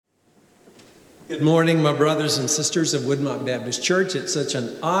Good morning, my brothers and sisters of Woodmont Baptist Church. It's such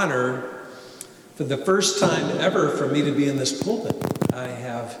an honor for the first time ever for me to be in this pulpit. I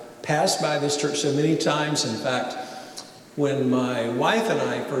have passed by this church so many times. In fact, when my wife and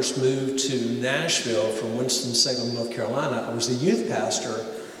I first moved to Nashville from Winston-Salem, North Carolina, I was the youth pastor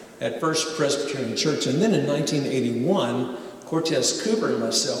at First Presbyterian Church. And then in 1981, Cortez Cooper and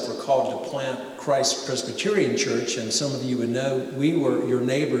myself were called to plant Christ Presbyterian Church. And some of you would know we were your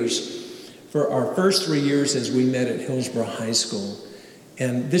neighbors for our first 3 years as we met at Hillsborough High School.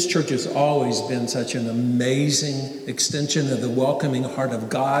 And this church has always been such an amazing extension of the welcoming heart of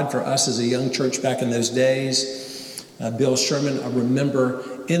God for us as a young church back in those days. Bill Sherman, I remember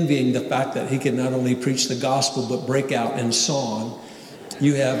envying the fact that he could not only preach the gospel but break out in song.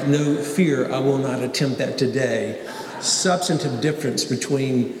 You have no fear, I will not attempt that today. Substantive difference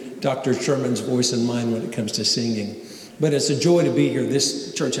between Dr. Sherman's voice and mine when it comes to singing. But it's a joy to be here.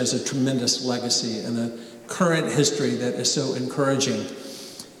 This church has a tremendous legacy and a current history that is so encouraging.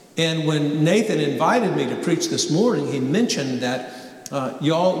 And when Nathan invited me to preach this morning, he mentioned that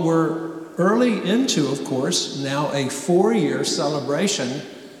y'all were early into, of course, now a 4-year celebration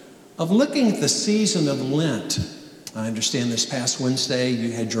of looking at the season of Lent. I understand this past Wednesday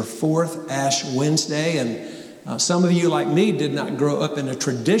you had your 4th Ash Wednesday, and some of you, like me, did not grow up in a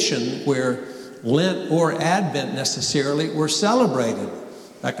tradition where Lent or Advent necessarily were celebrated.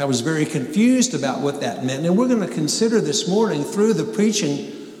 In fact, I was very confused about what that meant. And we're going to consider this morning through the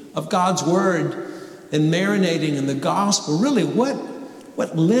preaching of God's Word and marinating in the gospel, really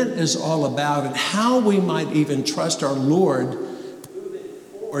what Lent is all about and how we might even trust our Lord moving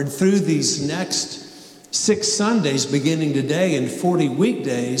forward through these next 6 Sundays beginning today and 40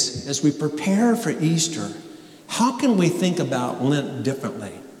 weekdays as we prepare for Easter. How can we think about Lent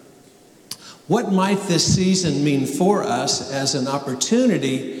differently? What might this season mean for us as an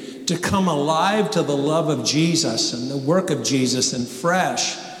opportunity to come alive to the love of Jesus and the work of Jesus in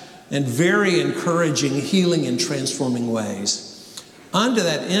fresh and very encouraging, healing, and transforming ways? Unto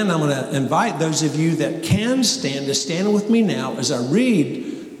that end, I'm going to invite those of you that can stand to stand with me now as I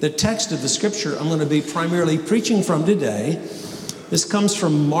read the text of the scripture I'm going to be primarily preaching from today. This comes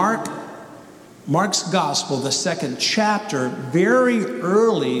from Mark's Gospel, the 2nd chapter, very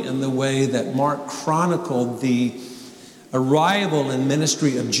early in the way that Mark chronicled the arrival and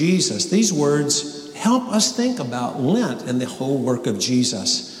ministry of Jesus. These words help us think about Lent and the whole work of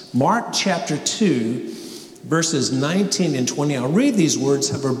Jesus. Mark chapter 2, verses 19 and 20. I'll read these words,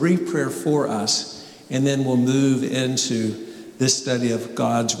 have a brief prayer for us, and then we'll move into this study of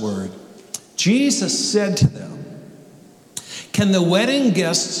God's Word. Jesus said to them, "Can the wedding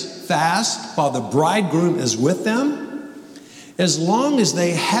guests fast while the bridegroom is with them? As long as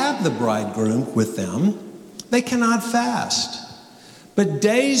they have the bridegroom with them, they cannot fast. But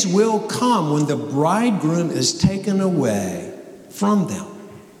days will come when the bridegroom is taken away from them,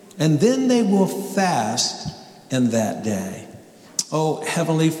 and then they will fast in that day." Oh,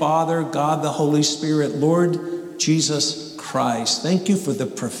 Heavenly Father, God the Holy Spirit, Lord Jesus Christ, thank you for the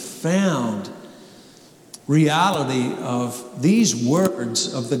profound reality of these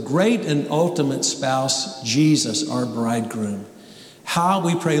words of the great and ultimate spouse, Jesus, our bridegroom. How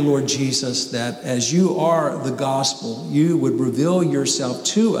we pray, Lord Jesus, that as you are the gospel, you would reveal yourself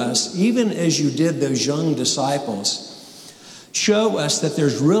to us, even as you did those young disciples. Show us that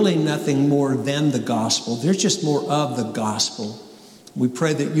there's really nothing more than the gospel. There's just more of the gospel. We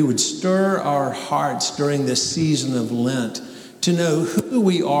pray that you would stir our hearts during this season of Lent to know who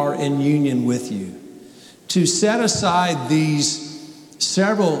we are in union with you, to set aside these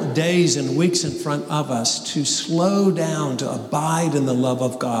several days and weeks in front of us, to slow down, to abide in the love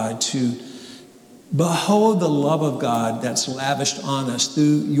of God, to behold the love of God that's lavished on us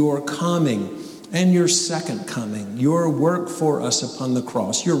through your coming and your second coming, your work for us upon the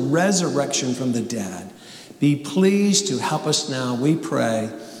cross, your resurrection from the dead. Be pleased to help us now, we pray,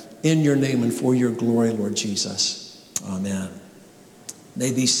 in your name and for your glory, Lord Jesus. Amen.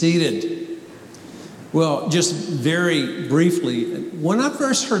 They be seated. Well, just very briefly, when I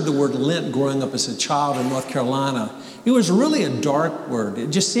first heard the word Lent growing up as a child in North Carolina, it was really a dark word.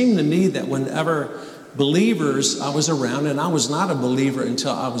 It just seemed to me that whenever believers I was around, and I was not a believer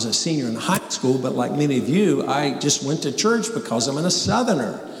until I was a senior in high school, but like many of you, I just went to church because I'm a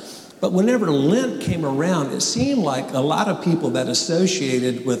Southerner. But whenever Lent came around, it seemed like a lot of people that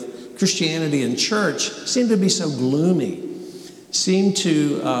associated with Christianity and church seemed to be so gloomy, seemed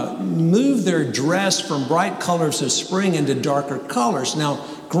to move their dress from bright colors of spring into darker colors. Now,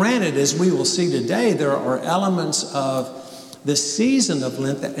 granted, as we will see today, there are elements of the season of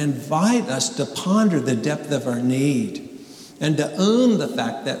Lent that invite us to ponder the depth of our need and to own the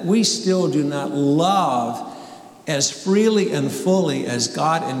fact that we still do not love as freely and fully as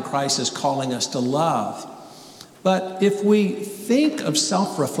God in Christ is calling us to love. But if we think of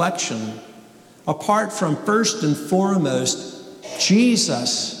self-reflection, apart from first and foremost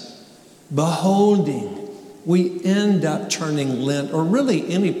Jesus beholding, we end up turning Lent, or really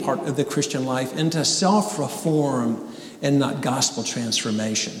any part of the Christian life, into self-reform and not gospel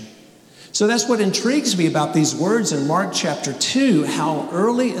transformation. So that's what intrigues me about these words in Mark chapter 2, how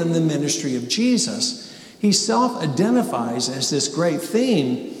early in the ministry of Jesus, he self-identifies as this great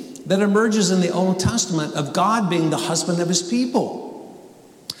theme that emerges in the Old Testament of God being the husband of his people.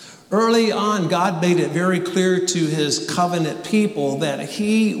 Early on, God made it very clear to his covenant people that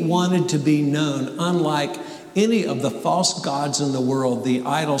he wanted to be known, unlike any of the false gods in the world, the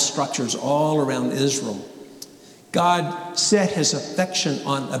idol structures all around Israel. God set his affection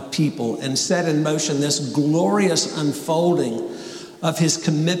on a people and set in motion this glorious unfolding of his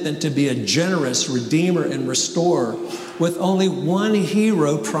commitment to be a generous redeemer and restorer, with only one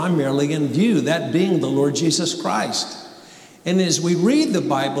hero primarily in view, that being the Lord Jesus Christ. And as we read the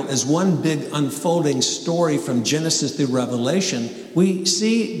Bible as one big unfolding story from Genesis through Revelation, we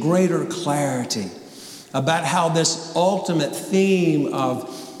see greater clarity about how this ultimate theme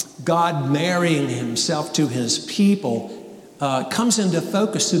of God marrying himself to his people comes into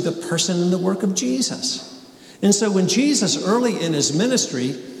focus through the person and the work of Jesus. And so when Jesus, early in his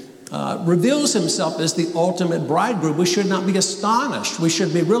ministry, reveals himself as the ultimate bridegroom, we should not be astonished. We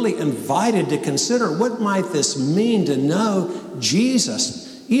should be really invited to consider, what might this mean to know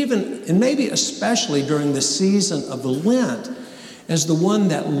Jesus, even and maybe especially during the season of Lent, as the one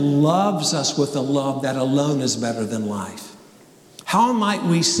that loves us with a love that alone is better than life. How might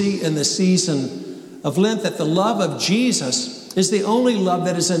we see in the season of Lent that the love of Jesus is the only love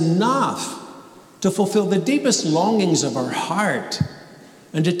that is enough to fulfill the deepest longings of our heart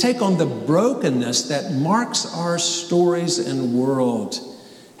and to take on the brokenness that marks our stories and world?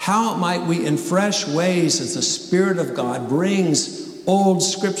 How might we, in fresh ways, as the Spirit of God brings old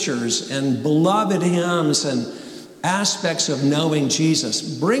scriptures and beloved hymns and aspects of knowing Jesus,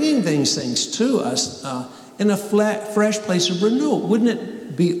 bringing these things to us in a fresh place of renewal? Wouldn't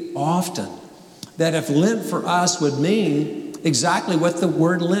it be often that if Lent for us would mean exactly what the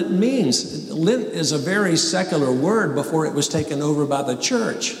word Lent means? Lent is a very secular word before it was taken over by the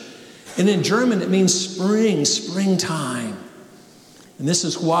church. And in German, it means spring, springtime. And this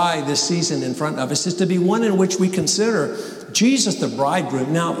is why this season in front of us is to be one in which we consider Jesus the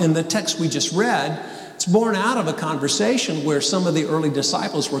bridegroom. Now, in the text we just read, it's born out of a conversation where some of the early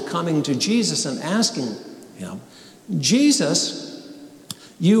disciples were coming to Jesus and asking him, Jesus,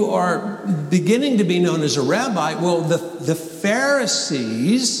 you are beginning to be known as a rabbi. Well, the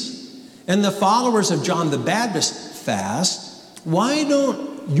Pharisees and the followers of John the Baptist fast. Why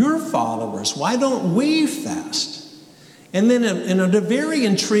don't your followers, why don't we fast? And then in a very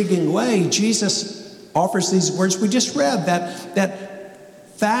intriguing way, Jesus offers these words we just read, that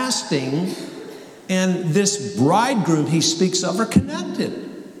fasting and this bridegroom he speaks of are connected.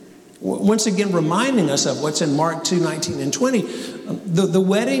 Once again, reminding us of what's in Mark 2:19 and 20. The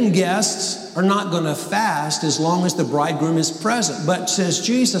wedding guests are not going to fast as long as the bridegroom is present. But, says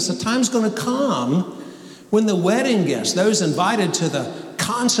Jesus, a time's going to come when the wedding guests, those invited to the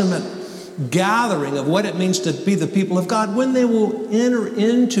consummate gathering of what it means to be the people of God, when they will enter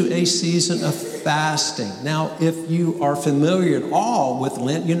into a season of fasting. Now, if you are familiar at all with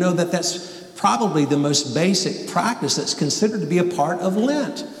Lent, you know that that's probably the most basic practice that's considered to be a part of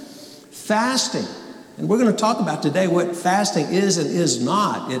Lent. Fasting. And we're going to talk about today what fasting is and is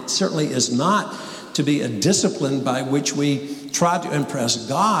not. It certainly is not to be a discipline by which we try to impress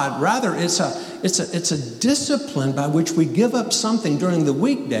God. Rather, it's a discipline by which we give up something during the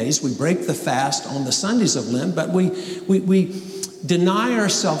weekdays. We break the fast on the Sundays of Lent, but we deny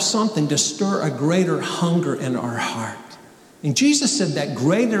ourselves something to stir a greater hunger in our heart. And Jesus said that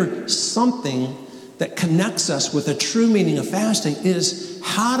greater something that connects us with the true meaning of fasting is,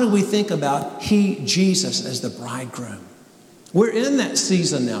 how do we think about he, Jesus, as the bridegroom? We're in that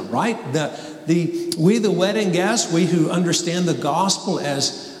season now, right? We, the wedding guests, we who understand the gospel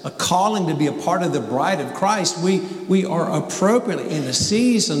as a calling to be a part of the bride of Christ, we are appropriately in a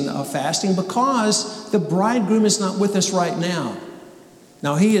season of fasting because the bridegroom is not with us right now.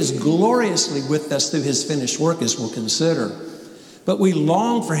 Now, he is gloriously with us through his finished work, as we'll consider. But we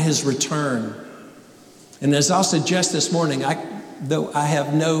long for his return. And as I'll suggest this morning, though I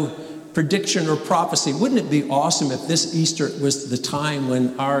have no prediction or prophecy, wouldn't it be awesome if this Easter was the time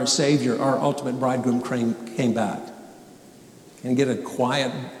when our Savior, our ultimate bridegroom, came back? Can I get a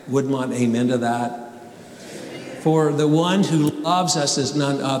quiet Woodmont amen to that? for the one who loves us as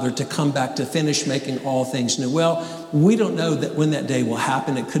none other to come back to finish making all things new. Well, we don't know that when that day will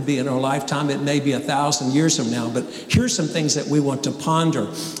happen. It could be in our lifetime. It may be 1,000 years from now. But here's some things that we want to ponder.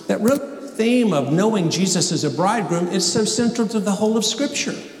 That real theme of knowing Jesus as a bridegroom is so central to the whole of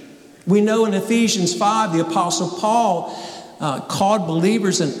Scripture. We know in Ephesians 5, the Apostle Paul called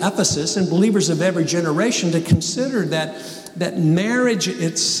believers in Ephesus and believers of every generation to consider that marriage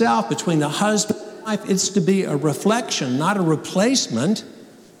itself between a husband and wife is to be a reflection, not a replacement,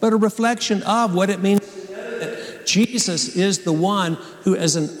 but a reflection of what it means that Jesus is the one who,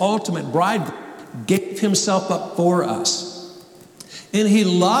 as an ultimate bridegroom, gave himself up for us. And he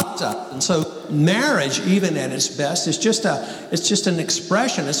loved us. And so marriage, even at its best, is just an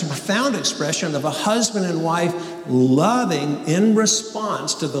expression. It's a profound expression of a husband and wife loving in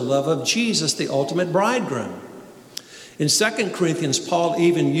response to the love of Jesus, the ultimate bridegroom. In 2 Corinthians, Paul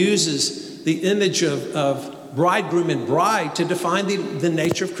even uses the image of bridegroom and bride to define the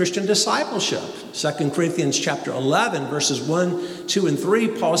nature of Christian discipleship. 2 Corinthians chapter 11, verses 1, 2, and 3,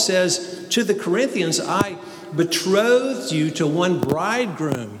 Paul says, "To the Corinthians, I betrothed you to one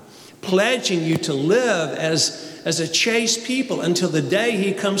bridegroom, pledging you to live as a chaste people until the day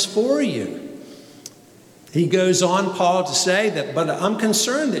he comes for you." He goes on, Paul, to say that, but I'm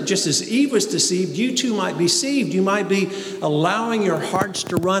concerned that just as Eve was deceived, you too might be deceived. You might be allowing your hearts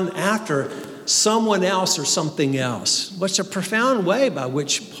to run after someone else or something else. What's a profound way by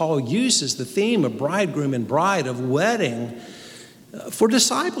which Paul uses the theme of bridegroom and bride, of wedding, for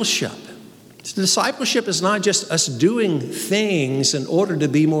discipleship. Discipleship is not just us doing things in order to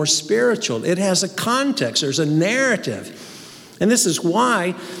be more spiritual. It has a context. There's a narrative. And this is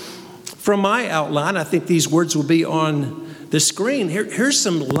why, from my outline, I think these words will be on the screen. Here's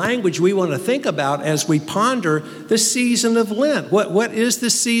some language we want to think about as we ponder the season of Lent. What is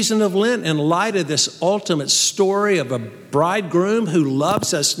the season of Lent in light of this ultimate story of a bridegroom who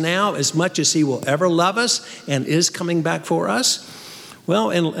loves us now as much as he will ever love us and is coming back for us?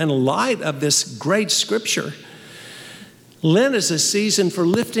 Well, in light of this great scripture, Lent is a season for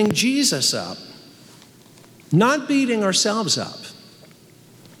lifting Jesus up, not beating ourselves up.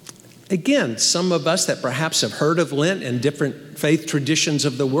 Again, some of us that perhaps have heard of Lent and different faith traditions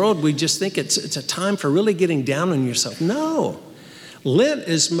of the world, we just think it's a time for really getting down on yourself. No, Lent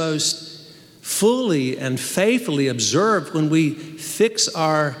is most fully and faithfully observed when we fix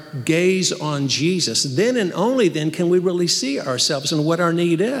our gaze on Jesus. Then and only then can we really see ourselves and what our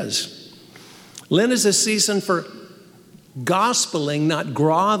need is. Lent is a season for gospeling, not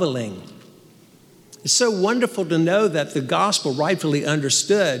groveling. It's so wonderful to know that the gospel, rightfully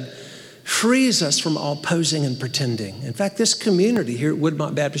understood, frees us from all posing and pretending. In fact, this community here at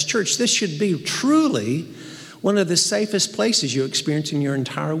Woodmont Baptist Church, this should be truly one of the safest places you experience in your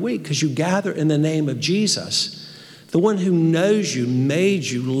entire week, because you gather in the name of Jesus, the one who knows you, made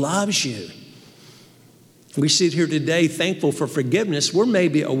you, loves you. We sit here today thankful for forgiveness. We're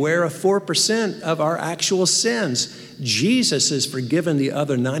maybe aware of 4% of our actual sins. Jesus has forgiven the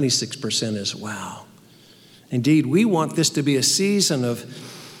other 96% as well. Indeed, we want this to be a season of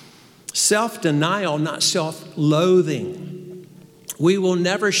self-denial, not self-loathing. We will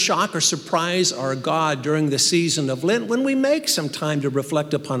never shock or surprise our God during the season of Lent when we make some time to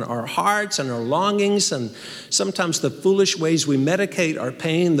reflect upon our hearts and our longings and sometimes the foolish ways we medicate our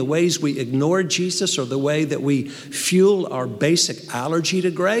pain, the ways we ignore Jesus, or the way that we fuel our basic allergy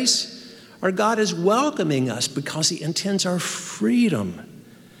to grace. Our God is welcoming us because he intends our freedom.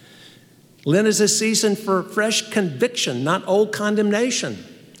 Lent is a season for fresh conviction, not old condemnation.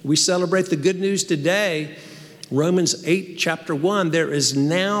 We celebrate the good news today. Romans 8, chapter 1, there is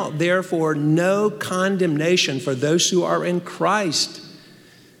now, therefore, no condemnation for those who are in Christ.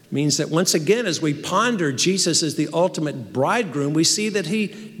 Means that once again, as we ponder Jesus as the ultimate bridegroom, we see that he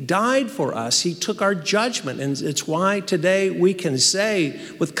died for us. He took our judgment. And it's why today we can say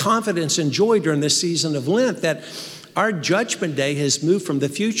with confidence and joy during this season of Lent that our judgment day has moved from the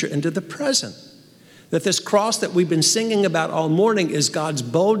future into the present. That this cross that we've been singing about all morning is God's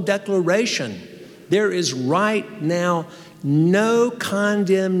bold declaration. There is right now no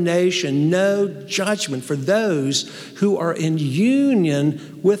condemnation, no judgment for those who are in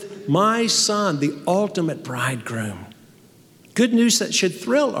union with my Son, the ultimate bridegroom. Good news that should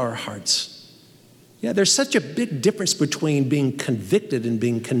thrill our hearts. Yeah, there's such a big difference between being convicted and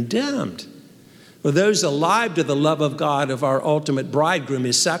being condemned. For those alive to the love of God, of our ultimate bridegroom,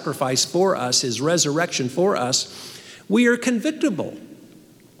 his sacrifice for us, his resurrection for us, we are convictable.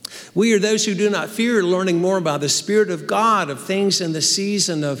 We are those who do not fear learning more about the Spirit of God, of things in the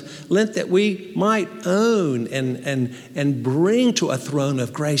season of Lent that we might own and bring to a throne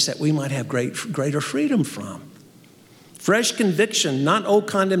of grace that we might have greater freedom from. Fresh conviction, not old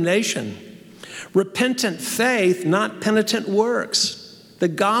condemnation. Repentant faith, not penitent works. The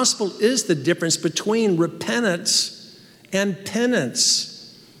gospel is the difference between repentance and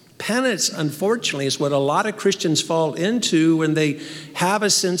penance. Penance, unfortunately, is what a lot of Christians fall into when they have a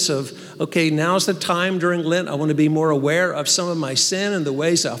sense of, okay, now's the time during Lent. I want to be more aware of some of my sin and the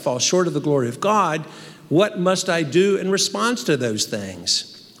ways I fall short of the glory of God. What must I do in response to those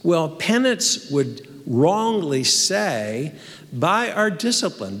things? Well, penance would wrongly say, by our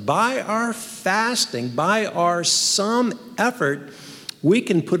discipline, by our fasting, by our some effort, we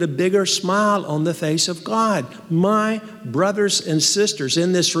can put a bigger smile on the face of God. My brothers and sisters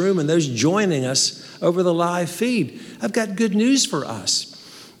in this room and those joining us over the live feed, I've got good news for us.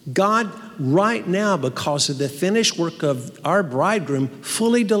 God right now, because of the finished work of our bridegroom,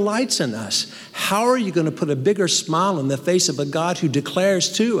 fully delights in us. How are you going to put a bigger smile on the face of a God who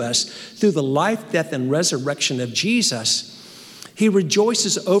declares to us through the life, death, and resurrection of Jesus, he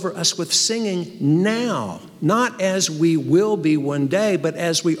rejoices over us with singing now, not as we will be one day, but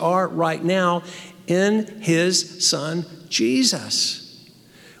as we are right now in his Son, Jesus.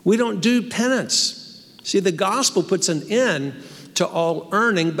 We don't do penance. See, the gospel puts an end to all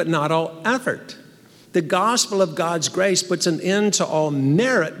earning, but not all effort. The gospel of God's grace puts an end to all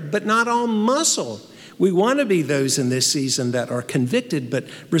merit, but not all muscle. We want to be those in this season that are convicted, but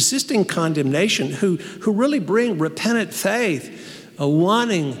resisting condemnation, who really bring repentant faith,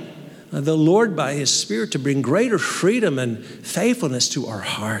 wanting the Lord by his Spirit to bring greater freedom and faithfulness to our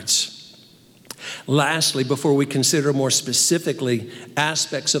hearts. Lastly, before we consider more specifically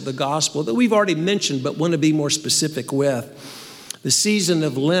aspects of the gospel that we've already mentioned but want to be more specific with, the season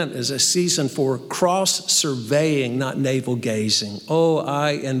of Lent is a season for cross-surveying, not navel-gazing. Oh,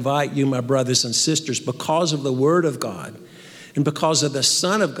 I invite you, my brothers and sisters, because of the Word of God and because of the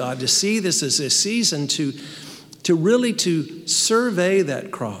Son of God, to see this as a season to really survey that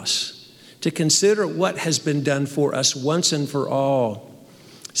cross, to consider what has been done for us once and for all.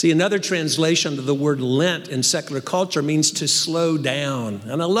 See, another translation of the word Lent in secular culture means to slow down.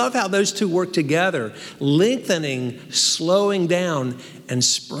 And I love how those two work together, lengthening, slowing down, and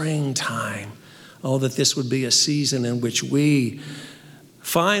springtime. Oh, that this would be a season in which we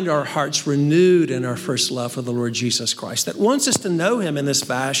find our hearts renewed in our first love for the Lord Jesus Christ, that wants us to know him in this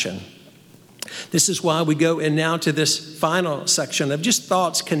fashion. This is why we go in now to this final section of just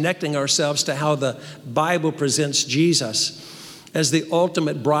thoughts connecting ourselves to how the Bible presents Jesus as the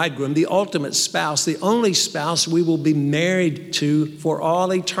ultimate bridegroom, the ultimate spouse, the only spouse we will be married to for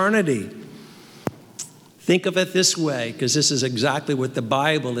all eternity. Think of it this way, because this is exactly what the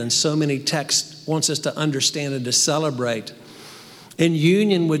Bible in so many texts wants us to understand and to celebrate. In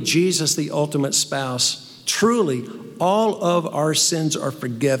union with Jesus, the ultimate spouse, truly all of our sins are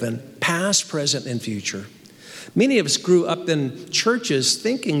forgiven, past, present, and future. Many of us grew up in churches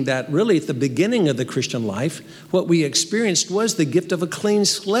thinking that really at the beginning of the Christian life, what we experienced was the gift of a clean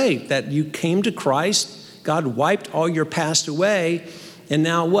slate, that you came to Christ, God wiped all your past away, and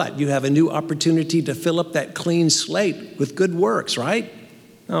now what? You have a new opportunity to fill up that clean slate with good works, right?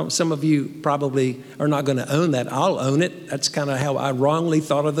 Now, some of you probably are not going to own that. I'll own it. That's kind of how I wrongly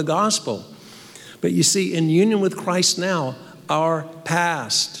thought of the gospel. But you see, in union with Christ now, our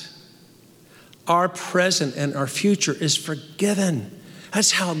past, our present, and our future is forgiven.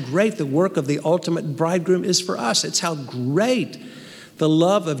 That's how great the work of the ultimate bridegroom is for us. It's how great the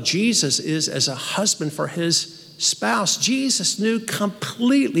love of Jesus is as a husband for his spouse. Jesus knew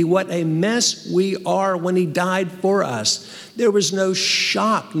completely what a mess we are when he died for us. There was no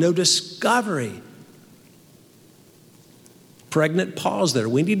shock, no discovery. Pregnant pause there.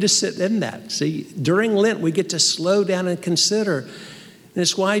 We need to sit in that. See, during Lent, we get to slow down and consider. And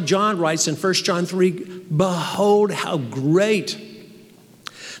it's why John writes in 1 John 3, behold how great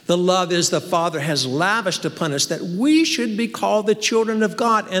the love is the Father has lavished upon us, that we should be called the children of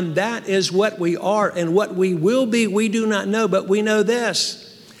God. And that is what we are, and what we will be, we do not know. But we know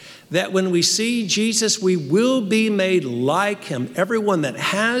this, that when we see Jesus, we will be made like him. Everyone that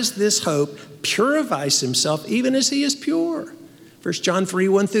has this hope purifies himself even as he is pure. 1 John 3,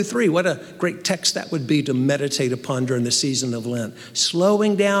 1 through 3. What a great text that would be to meditate upon during the season of Lent.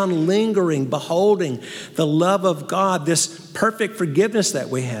 Slowing down, lingering, beholding the love of God, this perfect forgiveness that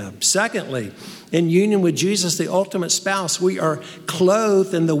we have. Secondly, in union with Jesus, the ultimate spouse, we are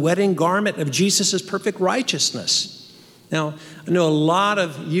clothed in the wedding garment of Jesus' perfect righteousness. Now, I know a lot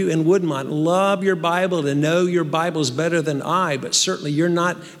of you in Woodmont love your Bible and know your Bible's better than I, but certainly you're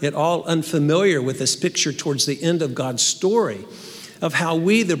not at all unfamiliar with this picture towards the end of God's story of how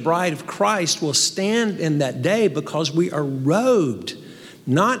we, the bride of Christ, will stand in that day because we are robed,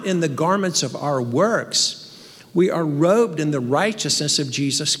 not in the garments of our works. We are robed in the righteousness of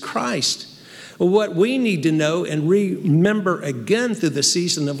Jesus Christ. What we need to know and remember again through the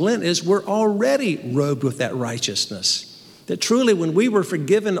season of Lent is we're already robed with that righteousness. That truly when we were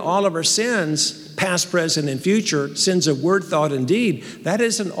forgiven all of our sins, past, present, and future, sins of word, thought, and deed, that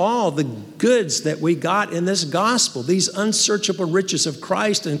isn't all the goods that we got in this gospel. These unsearchable riches of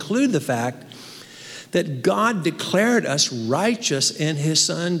Christ include the fact that God declared us righteous in his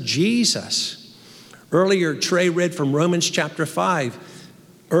Son, Jesus. Earlier, Trey read from Romans chapter 5.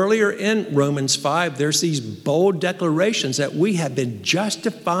 Earlier in Romans 5, there's these bold declarations that we have been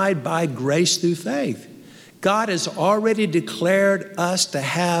justified by grace through faith. God has already declared us to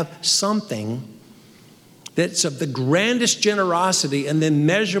have something that's of the grandest generosity and the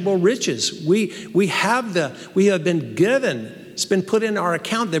immeasurable riches. We have been given, it's been put in our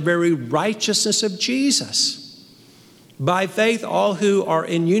account, the very righteousness of Jesus. By faith, all who are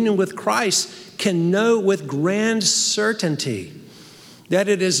in union with Christ can know with grand certainty that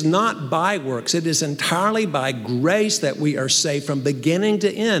it is not by works, it is entirely by grace that we are saved from beginning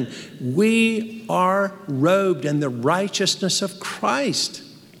to end. We are robed in the righteousness of Christ.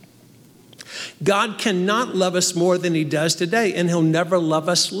 God cannot love us more than he does today, and he'll never love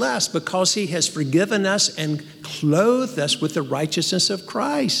us less because he has forgiven us and clothed us with the righteousness of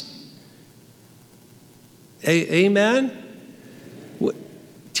Christ. Amen?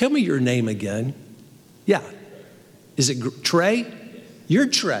 Tell me your name again. Yeah. Is it Trey? You're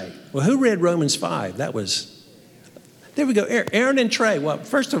Trey. Well, who read Romans 5? There we go. Aaron and Trey. Well,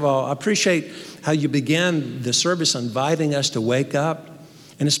 first of all, I appreciate how you began the service inviting us to wake up.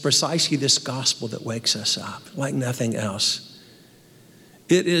 And it's precisely this gospel that wakes us up like nothing else.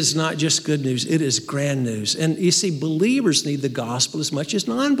 It is not just good news. It is grand news. And you see, believers need the gospel as much as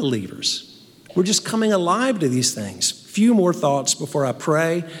non-believers. We're just coming alive to these things. Few more thoughts before I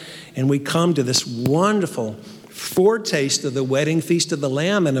pray. And we come to this wonderful foretaste of the wedding feast of the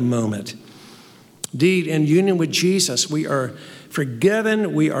Lamb in a moment. Indeed, in union with Jesus, we are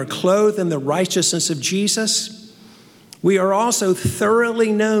forgiven. We are clothed in the righteousness of Jesus. We are also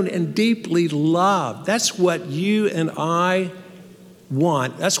thoroughly known and deeply loved. That's what you and I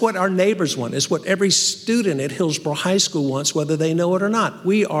want. That's what our neighbors want. It's what every student at Hillsborough High School wants, whether they know it or not.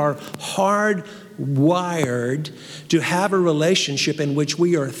 We are hardwired to have a relationship in which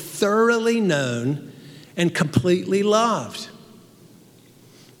we are thoroughly known and completely loved.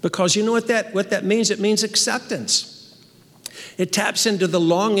 Because you know what that means? It means acceptance. It taps into the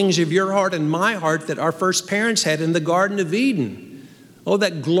longings of your heart and my heart that our first parents had in the Garden of Eden. Oh,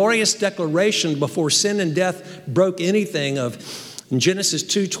 that glorious declaration before sin and death broke anything of in Genesis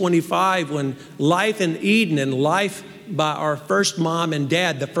 2:25, when life in Eden and life by our first mom and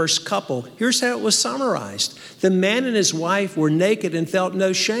dad, the first couple, here's how it was summarized. The man and his wife were naked and felt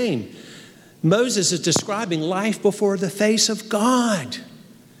no shame. Moses is describing life before the face of God.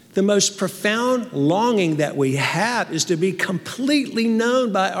 The most profound longing that we have is to be completely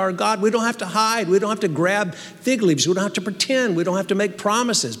known by our God. We don't have to hide. We don't have to grab fig leaves. We don't have to pretend. We don't have to make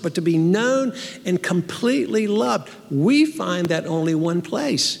promises, but to be known and completely loved. We find that only one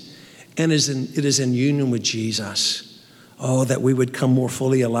place, and it is in union with Jesus. Oh, that we would come more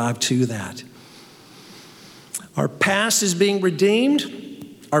fully alive to that. Our past is being redeemed.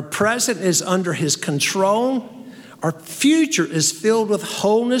 Our present is under his control. Our future is filled with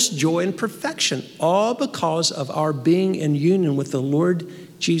wholeness, joy, and perfection, all because of our being in union with the Lord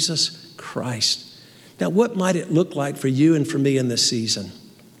Jesus Christ. Now, what might it look like for you and for me in this season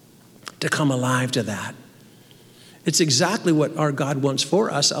to come alive to that? It's exactly what our God wants for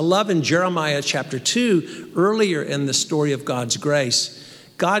us. I love in Jeremiah chapter 2, earlier in the story of God's grace,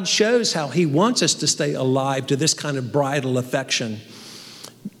 God shows how he wants us to stay alive to this kind of bridal affection.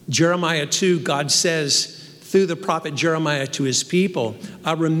 Jeremiah 2, God says through the prophet Jeremiah to his people,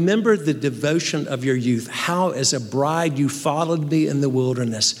 I remember the devotion of your youth, how as a bride you followed me in the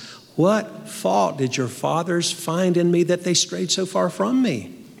wilderness. What fault did your fathers find in me that they strayed so far from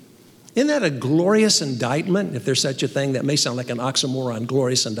me? Isn't that a glorious indictment? If there's such a thing, that may sound like an oxymoron,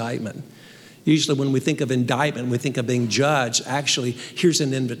 glorious indictment. Usually when we think of indictment, we think of being judged. Actually, here's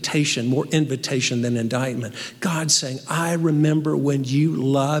an invitation, more invitation than indictment. God's saying, I remember when you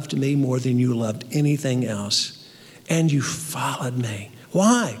loved me more than you loved anything else, and you followed me.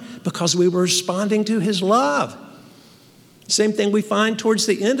 Why? Because we were responding to his love. Same thing we find towards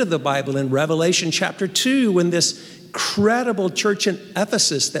the end of the Bible in Revelation chapter 2, when this incredible church in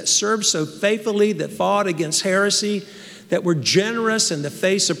Ephesus that served so faithfully, that fought against heresy, that were generous in the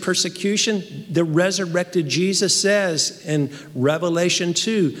face of persecution, the resurrected Jesus says in Revelation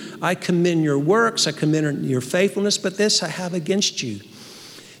 2, I commend your works, I commend your faithfulness, but this I have against you.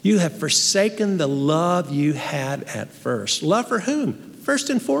 You have forsaken the love you had at first. Love for whom? First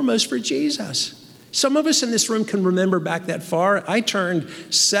and foremost for Jesus. Some of us in this room can remember back that far. I turned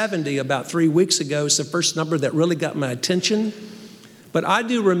 70 about 3 weeks ago. It's the first number that really got my attention. But I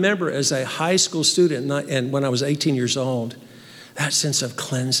do remember as a high school student and when I was 18 years old, that sense of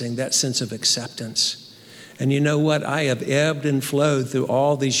cleansing, that sense of acceptance. And you know what? I have ebbed and flowed through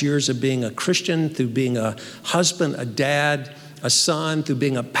all these years of being a Christian, through being a husband, a dad, a son, through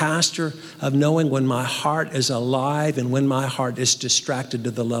being a pastor, of knowing when my heart is alive and when my heart is distracted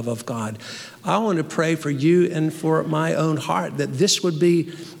to the love of God. I want to pray for you and for my own heart that this would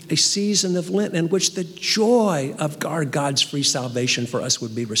be a season of Lent in which the joy of our God's free salvation for us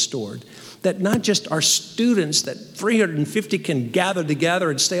would be restored. That not just our students, that 350 can gather together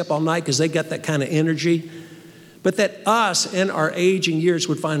and stay up all night because they got that kind of energy, but that us in our aging years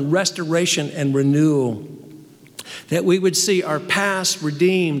would find restoration and renewal. That we would see our past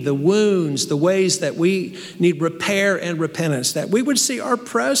redeemed, the wounds, the ways that we need repair and repentance. That we would see our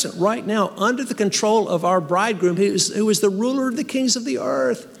present right now under the control of our bridegroom, who is the ruler of the kings of the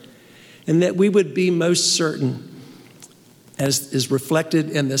earth. And that we would be most certain, as is reflected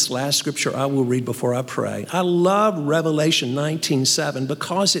in this last scripture I will read before I pray. I love Revelation 19:7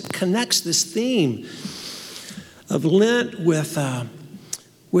 because it connects this theme of Lent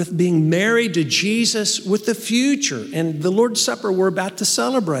with being married to Jesus, with the future and the Lord's Supper we're about to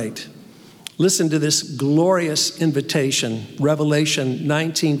celebrate. Listen to this glorious invitation, Revelation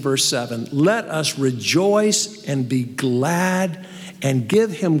 19, verse 7. Let us rejoice and be glad and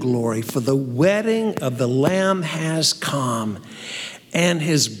give him glory, for the wedding of the Lamb has come, and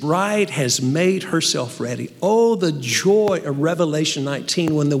his bride has made herself ready. Oh, the joy of Revelation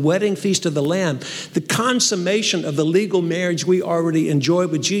 19, when the wedding feast of the Lamb, the consummation of the legal marriage we already enjoy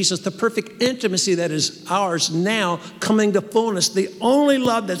with Jesus, the perfect intimacy that is ours now coming to fullness, the only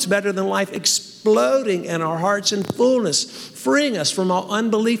love that's better than life exploding in our hearts in fullness, freeing us from all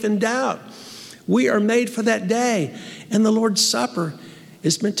unbelief and doubt. We are made for that day, and the Lord's Supper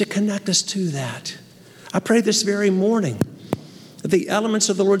is meant to connect us to that. I pray this very morning that the elements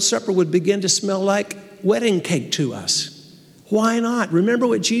of the Lord's Supper would begin to smell like wedding cake to us. Why not? Remember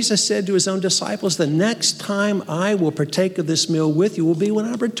what Jesus said to his own disciples, the next time I will partake of this meal with you will be when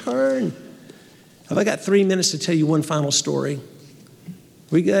I return. Have I got 3 minutes to tell you one final story?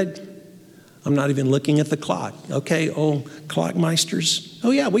 We good? I'm not even looking at the clock. Okay, old clockmeisters. Oh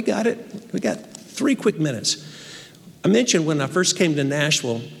yeah, we got it. We got 3 quick minutes. I mentioned when I first came to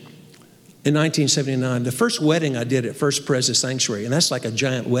Nashville, in 1979, the first wedding I did at First Pres Sanctuary, and that's like a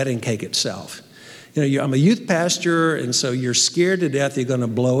giant wedding cake itself. You know, I'm a youth pastor, and so you're scared to death you're going to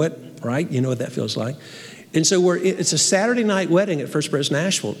blow it, right? You know what that feels like. And so it's a Saturday night wedding at First Pres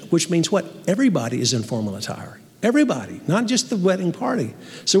Nashville, which means what? Everybody is in formal attire. Everybody, not just the wedding party.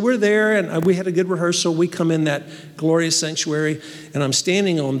 So we're there, and we had a good rehearsal. We come in that glorious sanctuary, and I'm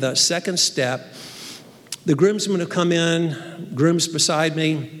standing on the second step. The groomsmen have come in, grooms beside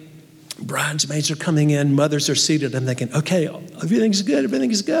me. Bridesmaids are coming in, mothers are seated. I'm thinking, okay, everything's good, everything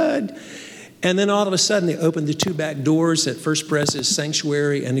is good. And then all of a sudden, they open the 2 back doors at First Pres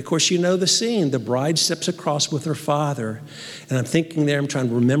Sanctuary. And of course, you know the scene. The bride steps across with her father. And I'm thinking there, I'm trying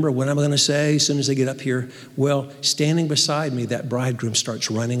to remember what I'm going to say as soon as they get up here. Well, standing beside me, that bridegroom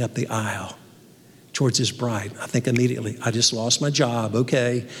starts running up the aisle towards his bride. I think immediately, I just lost my job.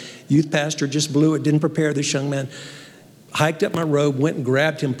 Okay, youth pastor just blew it, didn't prepare this young man. Hiked up my robe, went and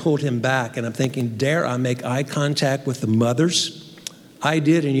grabbed him, pulled him back. And I'm thinking, dare I make eye contact with the mothers? I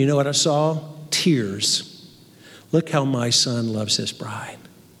did, and you know what I saw? Tears. Look how my son loves his bride.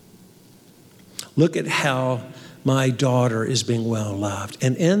 Look at how my daughter is being well loved.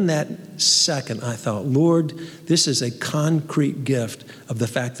 And in that second, I thought, Lord, this is a concrete gift of the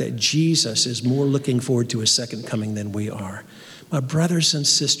fact that Jesus is more looking forward to his second coming than we are. My brothers and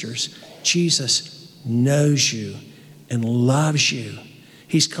sisters, Jesus knows you and loves you.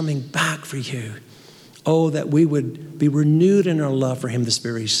 He's coming back for you. Oh, that we would be renewed in our love for him this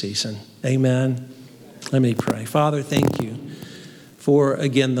very season. Amen. Let me pray. Father, thank you for,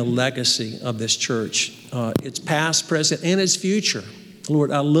 again, the legacy of this church. Its past, present, and its future.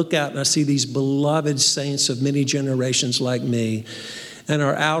 Lord, I look out and I see these beloved saints of many generations like me. And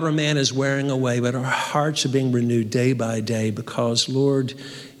our outer man is wearing away, but our hearts are being renewed day by day because, Lord,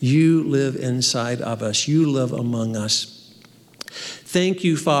 you live inside of us. You live among us. Thank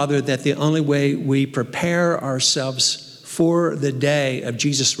you, Father, that the only way we prepare ourselves for the day of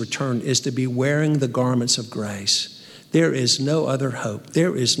Jesus' return is to be wearing the garments of grace. There is no other hope.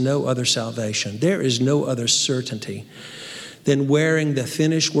 There is no other salvation. There is no other certainty than wearing the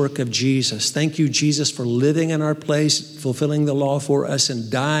finished work of Jesus. Thank you, Jesus, for living in our place, fulfilling the law for us,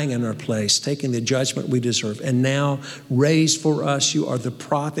 and dying in our place, taking the judgment we deserve. And now raised for us, you are the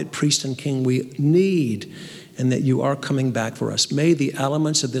prophet, priest, and king we need, and that you are coming back for us. May the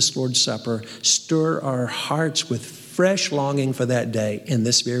elements of this Lord's Supper stir our hearts with fresh longing for that day. In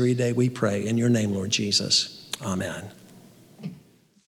this very day we pray. In your name, Lord Jesus. Amen.